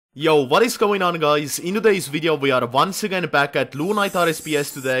Yo, what is going on, guys? In today's video we are once again back at Lunite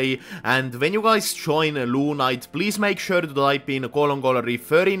RSPS today, and when you guys join Lunite, please make sure to type in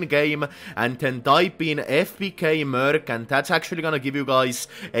refer in game and then type in FBK Merk, and that's actually gonna give you guys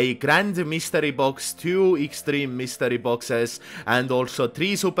a grand mystery box, 2 extreme mystery boxes and also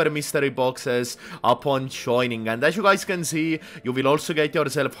 3 super mystery boxes upon joining. And as you guys can see, you will also get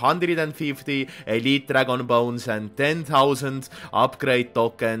yourself 150 elite dragon bones and 10,000 upgrade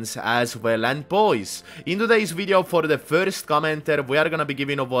tokens as well. And boys, in today's video, for the first commenter, we are gonna be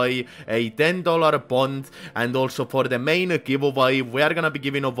giving away a $10 bond, and also for the main giveaway we are gonna be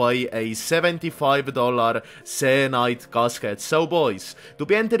giving away a $75 Zenyte casket. So boys, to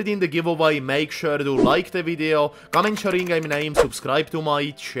be entered in the giveaway, make sure to like the video, comment your in-game name, subscribe to my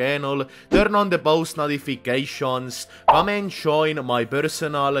channel, turn on the post notifications, come and join my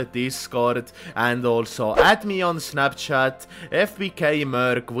personal Discord, and also add me on Snapchat, FBK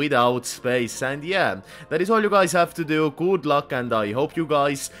Merk without space. And yeah, that is all you guys have to do. Good luck, and I hope you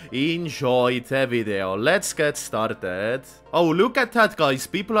guys enjoyed the video. Let's get started. Oh, look at that, guys.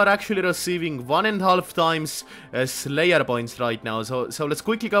 People are actually receiving 1.5 times Slayer points right now. So let's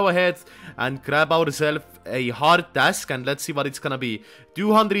quickly go ahead and grab ourselves a hard task, and let's see what it's gonna be.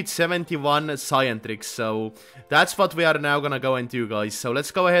 271 Zenyte. So that's what we are now gonna go and do, guys. So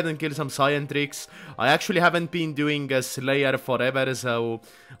let's go ahead and kill some Zenyte. I actually haven't been doing a Slayer forever, so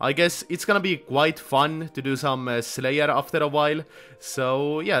I guess it's gonna be quite fun to do some Slayer after a while.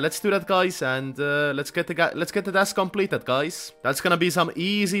 So yeah, let's do that, guys, and let's get the task completed, guys. That's gonna be some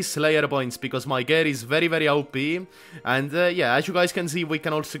easy Slayer points because my gear is very OP, and yeah, as you guys can see, we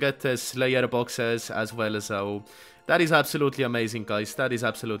can also get Slayer boxes as well. So that is absolutely amazing, guys. That is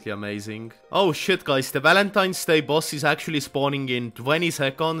absolutely amazing. Oh shit, guys, the Valentine's Day boss is actually spawning in 20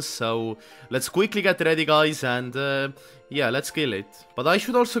 seconds, so let's quickly get ready, guys, and yeah, let's kill it. But I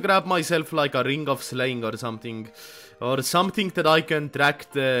should also grab myself like a ring of slaying or something that I can track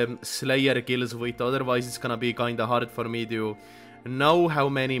the Slayer kills with, otherwise it's gonna be kinda hard for me to know how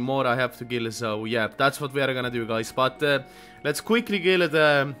many more I have to kill. So yeah, that's what we are gonna do, guys. But let's quickly kill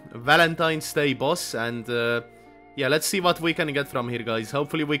the Valentine's Day boss, and yeah, let's see what we can get from here, guys.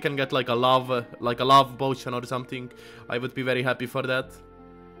 Hopefully we can get like a love potion or something. I would be very happy for that.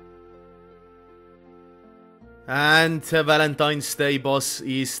 And Valentine's Day boss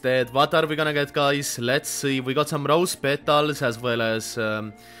is dead. What are we gonna get, guys? Let's see. We got some rose petals as well as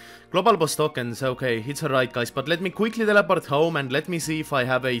global boss tokens. Okay, it's alright, guys, but let me quickly teleport home and let me see if I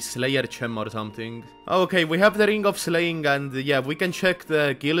have a Slayer gem or something. Okay, we have the ring of slaying, and yeah, we can check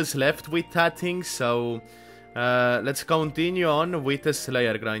the kills left with that thing. So let's continue on with the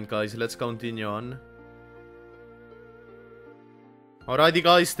Slayer grind, guys. Let's continue on. Alrighty,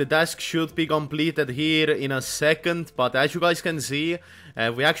 guys, the task should be completed here in a second, but as you guys can see,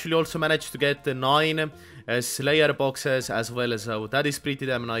 we actually also managed to get the 9 Slayer boxes as well, so that is pretty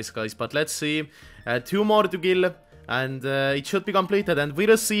damn nice, guys. But let's see, 2 more to kill, and it should be completed, and we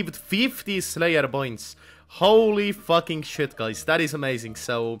received 50 Slayer points. Holy fucking shit, guys, that is amazing.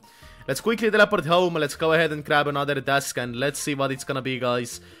 So let's quickly teleport home, let's go ahead and grab another task, and let's see what it's gonna be,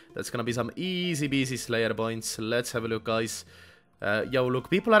 guys. That's gonna be some easy peasy Slayer points. Let's have a look, guys. Yo, look,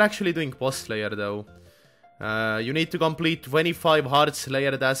 people are actually doing boss Slayer, though. You need to complete 25 hard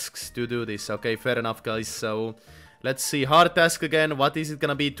Slayer tasks to do this. Okay, fair enough, guys. So let's see, hard task again. What is it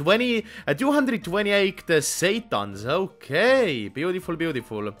gonna be? 228 Satans. Okay,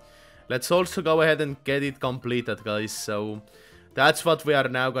 beautiful. Let's also go ahead and get it completed, guys. So that's what we are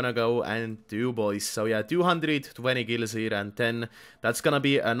now gonna go and do, boys. So yeah, 220 kills here, and then that's gonna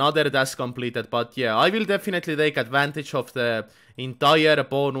be another task completed. But yeah, I will definitely take advantage of the entire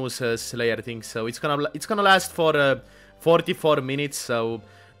bonus Slayer thing. So it's gonna last for 44 minutes. So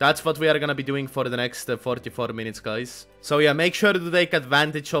that's what we are gonna be doing for the next 44 minutes, guys. So yeah, make sure to take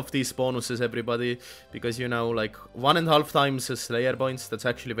advantage of these bonuses, everybody, because you know, like 1.5 times Slayer points, that's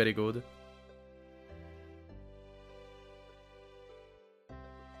actually very good.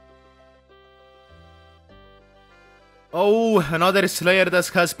 Oh, another Slayer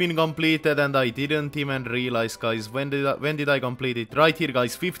task has been completed, and I didn't even realize, guys. When did I complete it? Right here,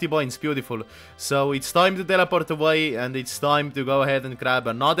 guys, 50 points, beautiful. So it's time to teleport away, and it's time to go ahead and grab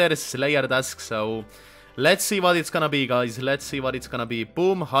another Slayer task. So let's see what it's gonna be, guys. Let's see what it's gonna be.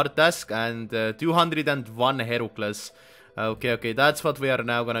 Boom, hard task, and 201 Hercules. Okay, that's what we are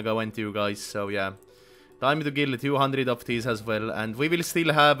now gonna go and do, guys. So yeah, time to kill 200 of these as well, and we will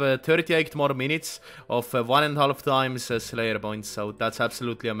still have 38 more minutes of 1.5 times Slayer points, so that's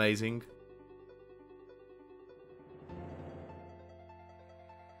absolutely amazing.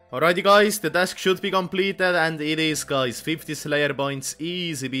 Alrighty guys, the task should be completed, and it is, guys. 50 Slayer points,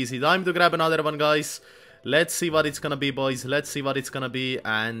 easy peasy. Time to grab another one, guys. Let's see what it's gonna be, boys. Let's see what it's gonna be,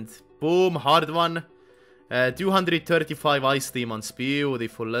 and boom, hard one. 235 Ice Demons,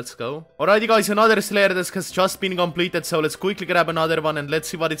 beautiful, let's go. Alrighty guys, another Slayer task has just been completed, so let's quickly grab another one and let's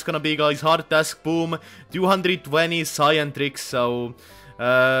see what it's gonna be, guys. Hard task, boom, 220 Cyan Tricks, so...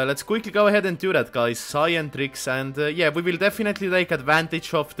 let's quickly go ahead and do that, guys. Cyan Tricks, and yeah, we will definitely take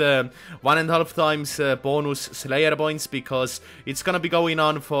advantage of the 1.5 times bonus Slayer points, because it's gonna be going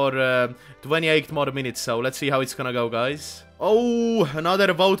on for 28 more minutes, so let's see how it's gonna go, guys. Oh,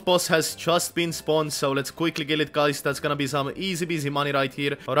 another vote boss has just been spawned, so let's quickly kill it, guys. That's gonna be some easy peasy money right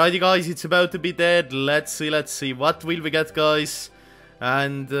here. Alrighty guys, it's about to be dead. Let's see, what will we get, guys?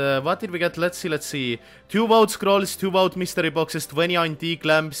 And what did we get? Let's see. 2 vote scrolls, 2 vote mystery boxes, 20 antique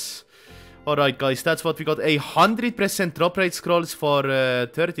lamps. Alright guys, that's what we got. 100% drop rate scrolls for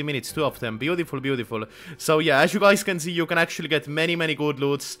 30 minutes, 2 of them. Beautiful, beautiful. So yeah, as you guys can see, you can actually get many good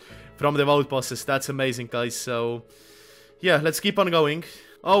loots from the vote bosses. That's amazing, guys. So yeah, let's keep on going.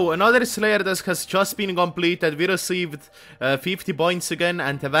 Oh, another Slayer task has just been completed. We received 50 points again,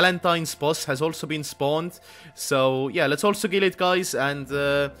 and the Valentine's boss has also been spawned. So yeah, let's also kill it, guys, and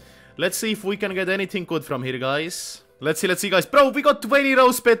let's see if we can get anything good from here, guys. Let's see, guys. Bro, we got 20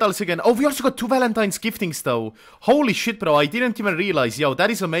 rose petals again. Oh, we also got 2 Valentine's giftings, though. Holy shit, bro. I didn't even realize. Yo,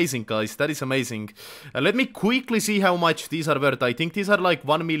 that is amazing, guys. That is amazing. Let me quickly see how much these are worth. I think these are like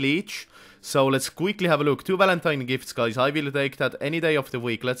 1 mil each. So let's quickly have a look. 2 Valentine gifts, guys. I will take that any day of the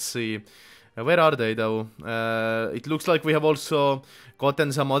week. Let's see. Where are they, though? It looks like we have also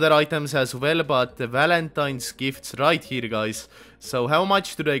gotten some other items as well, but the Valentine's gifts right here, guys. So how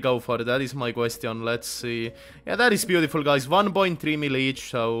much do they go for? That is my question. Let's see. Yeah, that is beautiful, guys. 1.3 mil each,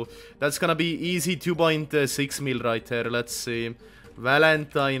 so that's gonna be easy 2.6 mil right there. Let's see.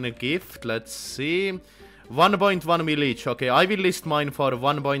 Valentine gift. Let's see. 1.1 mil each. Okay, I will list mine for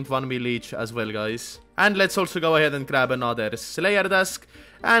 1.1 mil each as well, guys. And let's also go ahead and grab another Slayer task.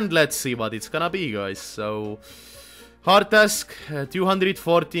 And let's see what it's gonna be, guys. So, hard task,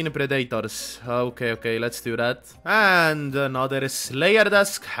 214 Predators. Okay, let's do that. And another Slayer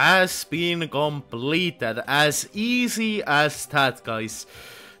task has been completed. As easy as that, guys.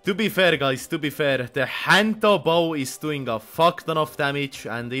 To be fair, guys, the Hanto bow is doing a fuck ton of damage,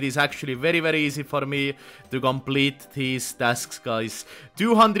 and it is actually very easy for me to complete these tasks, guys.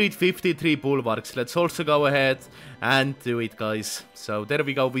 253 bulwarks. Let's also go ahead and do it, guys. So there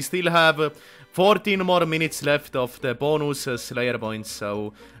we go. We still have 14 more minutes left of the bonus Slayer points,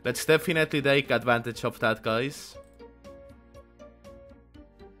 so let's definitely take advantage of that, guys.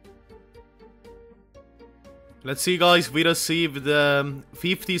 Let's see, guys, we received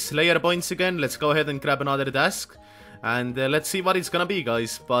 50 Slayer points again. Let's go ahead and grab another task. And let's see what it's gonna be,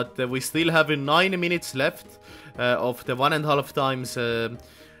 guys. But we still have 9 minutes left of the 1.5 times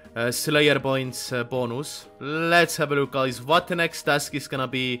Slayer points bonus. Let's have a look, guys. What the next task is gonna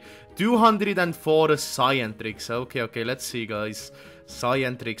be. 204 Cyan Tricks. Okay, let's see, guys.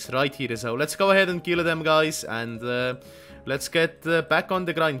 Cyan Tricks right here. So let's go ahead and kill them, guys. And... let's get back on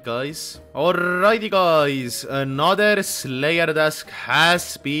the grind, guys. Alrighty, guys. Another Slayer task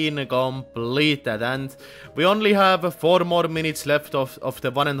has been completed. And we only have 4 more minutes left of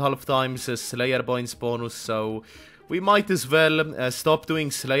the 1.5 times Slayer points bonus. So we might as well stop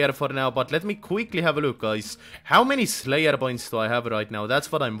doing Slayer for now. But let me quickly have a look, guys. How many Slayer points do I have right now?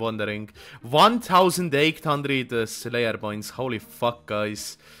 That's what I'm wondering. 1,800 Slayer points. Holy fuck,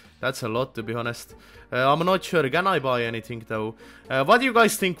 guys. That's a lot, to be honest. I'm not sure. Can I buy anything, though? What do you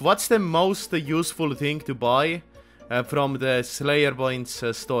guys think? What's the most useful thing to buy from the Slayer Points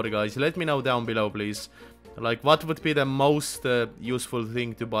store, guys? Let me know down below, please. Like, what would be the most useful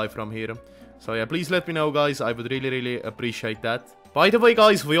thing to buy from here? So, yeah, please let me know, guys. I would really appreciate that. By the way,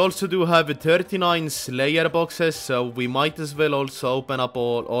 guys, we also do have 39 Slayer boxes, so we might as well also open up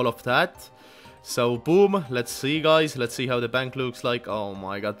all of that. So, boom, let's see, guys, let's see how the bank looks like. Oh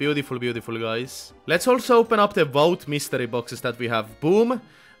my god, beautiful, guys. Let's also open up the vote mystery boxes that we have. Boom,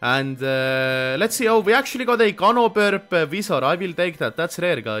 and let's see. Oh, we actually got a Ganoburp Visor. I will take that. That's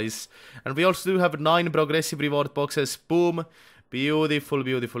rare, guys. And we also do have 9 progressive reward boxes. Boom, beautiful,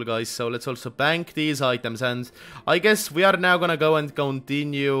 guys. So let's also bank these items, and I guess we are now gonna go and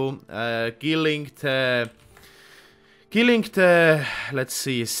continue killing the, let's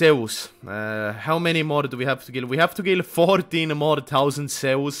see, ZEUS. How many more do we have to kill? We have to kill 14 more 1,000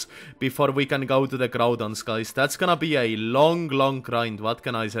 ZEUS before we can go to the Groudons, guys. That's gonna be a long grind. What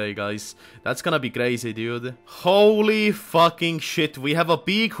can I say, guys? That's gonna be crazy, dude. Holy fucking shit. We have a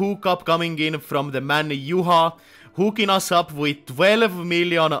big hookup coming in from the man Yuha. hooking us up with 12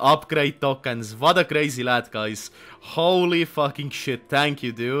 million upgrade tokens. What a crazy lad, guys. Holy fucking shit. Thank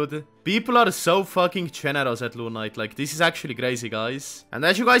you, dude. People are so fucking generous at Lunite. Like, this is actually crazy, guys. And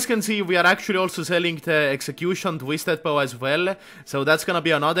as you guys can see, we are actually also selling the Execution Twisted Bow as well. So that's gonna be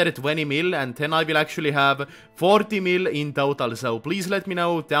another 20 mil. And then I will actually have 40 mil in total. So please let me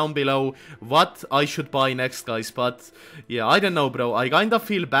know down below what I should buy next, guys. But yeah, I don't know, bro. I kinda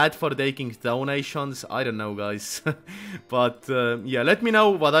feel bad for taking donations. I don't know, guys. But yeah, let me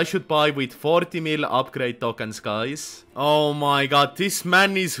know what I should buy with 40 mil upgrade tokens, guys. Oh my god, this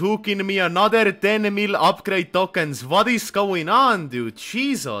man is hooking me another 10 mil upgrade tokens. What is going on, dude?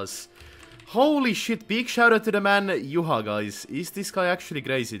 Jesus. Holy shit, big shout out to the man Juha, guys. Is this guy actually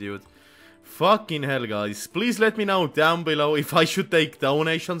crazy, dude? Fucking hell, guys. Please let me know down below if I should take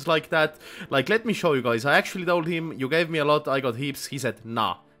donations like that. Like, let me show you, guys. I actually told him, you gave me a lot, I got heaps. He said,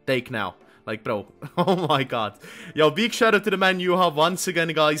 nah, take now. Like, bro, oh my god. Yo, big shout out to the man Juha once again,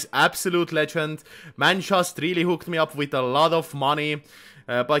 guys. Absolute legend. Man just really hooked me up with a lot of money.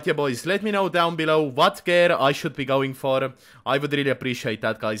 But yeah, boys, let me know down below what gear I should be going for. I would really appreciate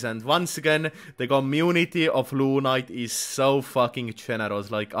that, guys. And once again, the community of Lunite is so fucking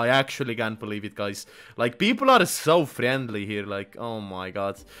generous. Like, I actually can't believe it, guys. Like, people are so friendly here. Like, oh my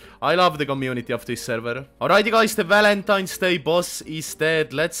god. I love the community of this server. Alrighty, guys, the Valentine's Day boss is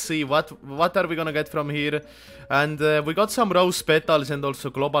dead. Let's see, what are we gonna get from here? And we got some rose petals and also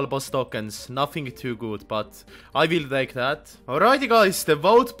global boss tokens. Nothing too good, but I will take that. Alrighty, guys, the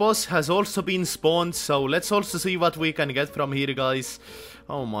vote boss has also been spawned. So let's also see what we can get from here, guys.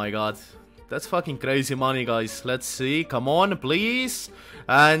 Oh my god. That's fucking crazy money, guys. Let's see. Come on, please.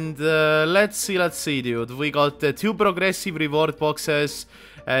 And let's see, dude. We got 2 progressive reward boxes.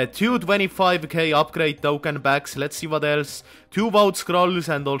 2 25k upgrade token packs. Let's see what else. 2 vote scrolls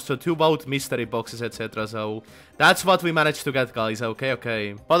and also 2 vote mystery boxes, etc. So that's what we managed to get, guys.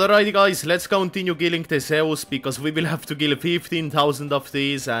 Okay. But alrighty, guys, let's continue killing the ZEUS because we will have to kill 15,000 of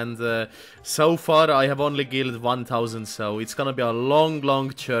these. And so far I have only killed 1,000. So it's gonna be a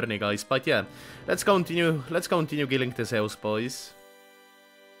long journey, guys. But yeah, let's continue killing the ZEUS, boys.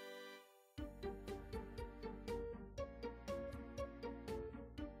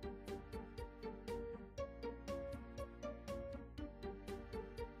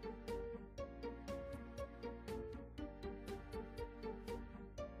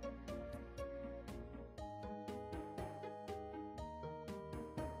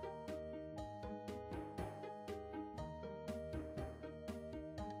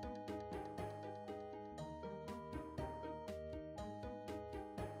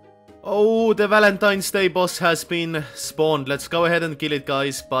 Oh, the Valentine's Day boss has been spawned. Let's go ahead and kill it,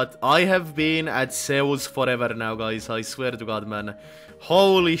 guys. But I have been at ZEUS forever now, guys. I swear to God, man.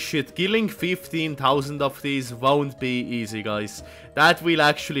 Holy shit. Killing 15,000 of these won't be easy, guys. That will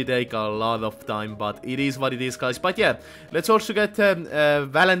actually take a lot of time, but it is what it is, guys. But yeah, let's also get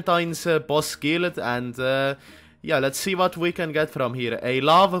Valentine's boss killed. And yeah, let's see what we can get from here. A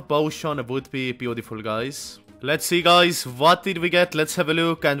love potion would be beautiful, guys. Let's see, guys, what did we get? Let's have a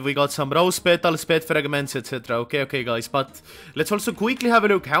look. And we got some rose petals, pet fragments, etc. Okay, guys, but let's also quickly have a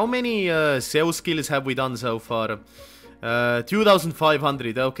look. How many ZEUS kills have we done so far?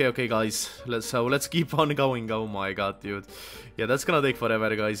 2,500. Okay, guys. Let's keep on going. Oh my god, dude. Yeah, that's gonna take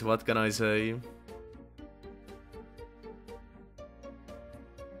forever, guys. What can I say?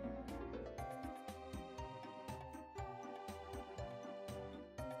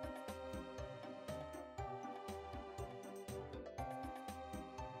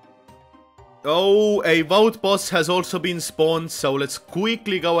 Oh, a vote boss has also been spawned, so let's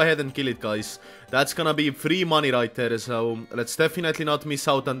quickly go ahead and kill it, guys. That's gonna be free money right there, so let's definitely not miss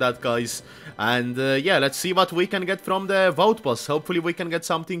out on that, guys. And yeah, let's see what we can get from the vote boss. Hopefully we can get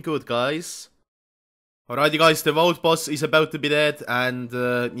something good, guys. Alrighty, guys, the vote boss is about to be dead, and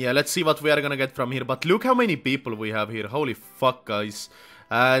yeah, let's see what we are gonna get from here. But look how many people we have here. Holy fuck, guys.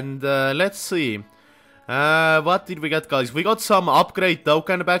 And let's see. What did we get, guys? We got some upgrade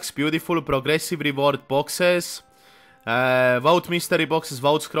token packs, beautiful progressive reward boxes, vote mystery boxes,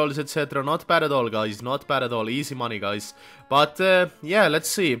 vote scrolls, etc. Not bad at all, guys. Not bad at all. Easy money, guys. But yeah, let's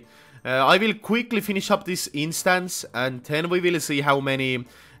see. I will quickly finish up this instance, and then we will see how many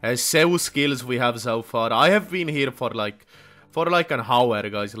ZEUS kills we have so far. I have been here for like an hour,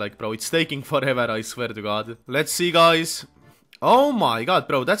 guys. Like, bro, it's taking forever, I swear to God. Let's see, guys. Oh my god,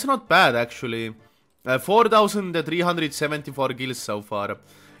 bro, that's not bad, actually. 4,374 kills so far.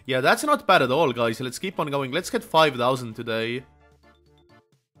 Yeah, that's not bad at all, guys. Let's keep on going. Let's get 5,000 today.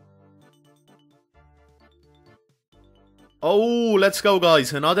 Oh, let's go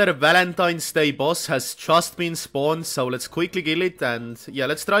guys, another Valentine's Day boss has just been spawned, so let's quickly kill it and yeah,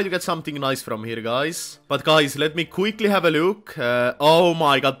 let's try to get something nice from here guys. But guys, let me quickly have a look. Oh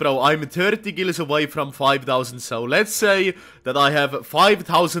my god bro, I'm 30 kills away from 5,000, so let's say that I have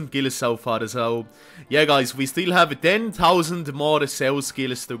 5,000 kills so far, so yeah guys, we still have 10,000 more ZEUS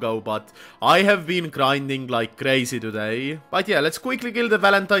kills to go, but I have been grinding like crazy today. But yeah, let's quickly kill the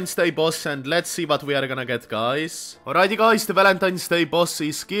Valentine's Day boss and let's see what we are gonna get guys. Alrighty guys, the Valentine's Day boss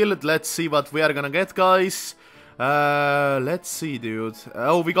is killed. Let's see what we are gonna get guys. Let's see dude.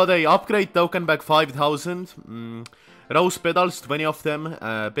 Oh, we got a upgrade token back 5,000. Rose petals, 20 of them,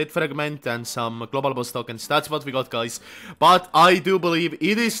 bit fragment and some global boss tokens. That's what we got guys. But I do believe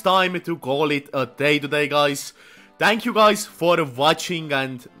it is time to call it a day today guys. Thank you guys for watching,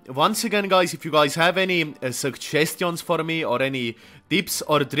 and once again guys, if you guys have any suggestions for me or any tips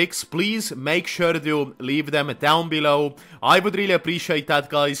or tricks, please make sure to leave them down below. I would really appreciate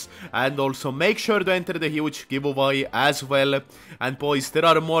that guys, and also make sure to enter the huge giveaway as well. And boys, there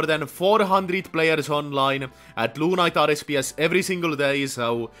are more than 400 players online at Lunite RSPS every single day,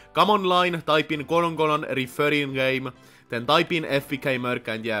 so come online, type in : referring game, then type in FPK Merk,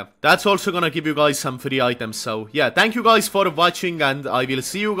 and yeah, that's also gonna give you guys some free items. So yeah, thank you guys for watching, and I will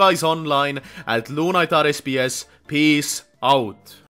see you guys online at Lunite RSPS. Peace out.